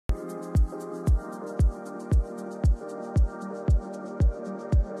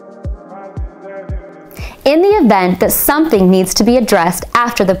In the event that something needs to be addressed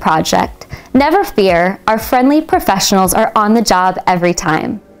after the project, never fear, our friendly professionals are on the job every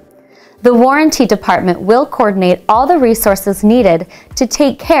time. The warranty department will coordinate all the resources needed to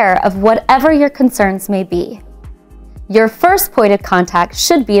take care of whatever your concerns may be. Your first point of contact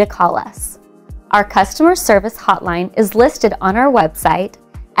should be to call us. Our customer service hotline is listed on our website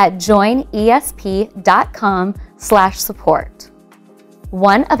at joinesp.com/support.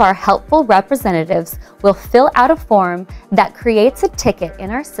 One of our helpful representatives will fill out a form that creates a ticket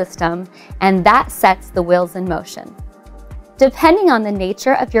in our system, and that sets the wheels in motion. Depending on the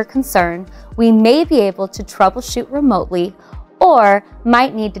nature of your concern, we may be able to troubleshoot remotely or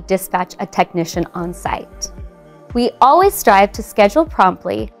might need to dispatch a technician on site. We always strive to schedule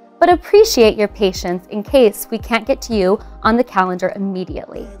promptly, but appreciate your patience in case we can't get to you on the calendar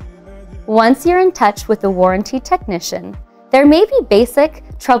immediately. Once you're in touch with the warranty technician, there may be basic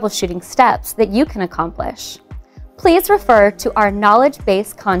troubleshooting steps that you can accomplish. Please refer to our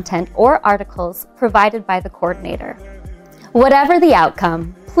knowledge-based content or articles provided by the coordinator. Whatever the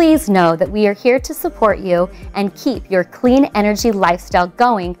outcome, please know that we are here to support you and keep your clean energy lifestyle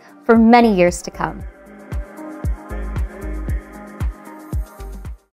going for many years to come.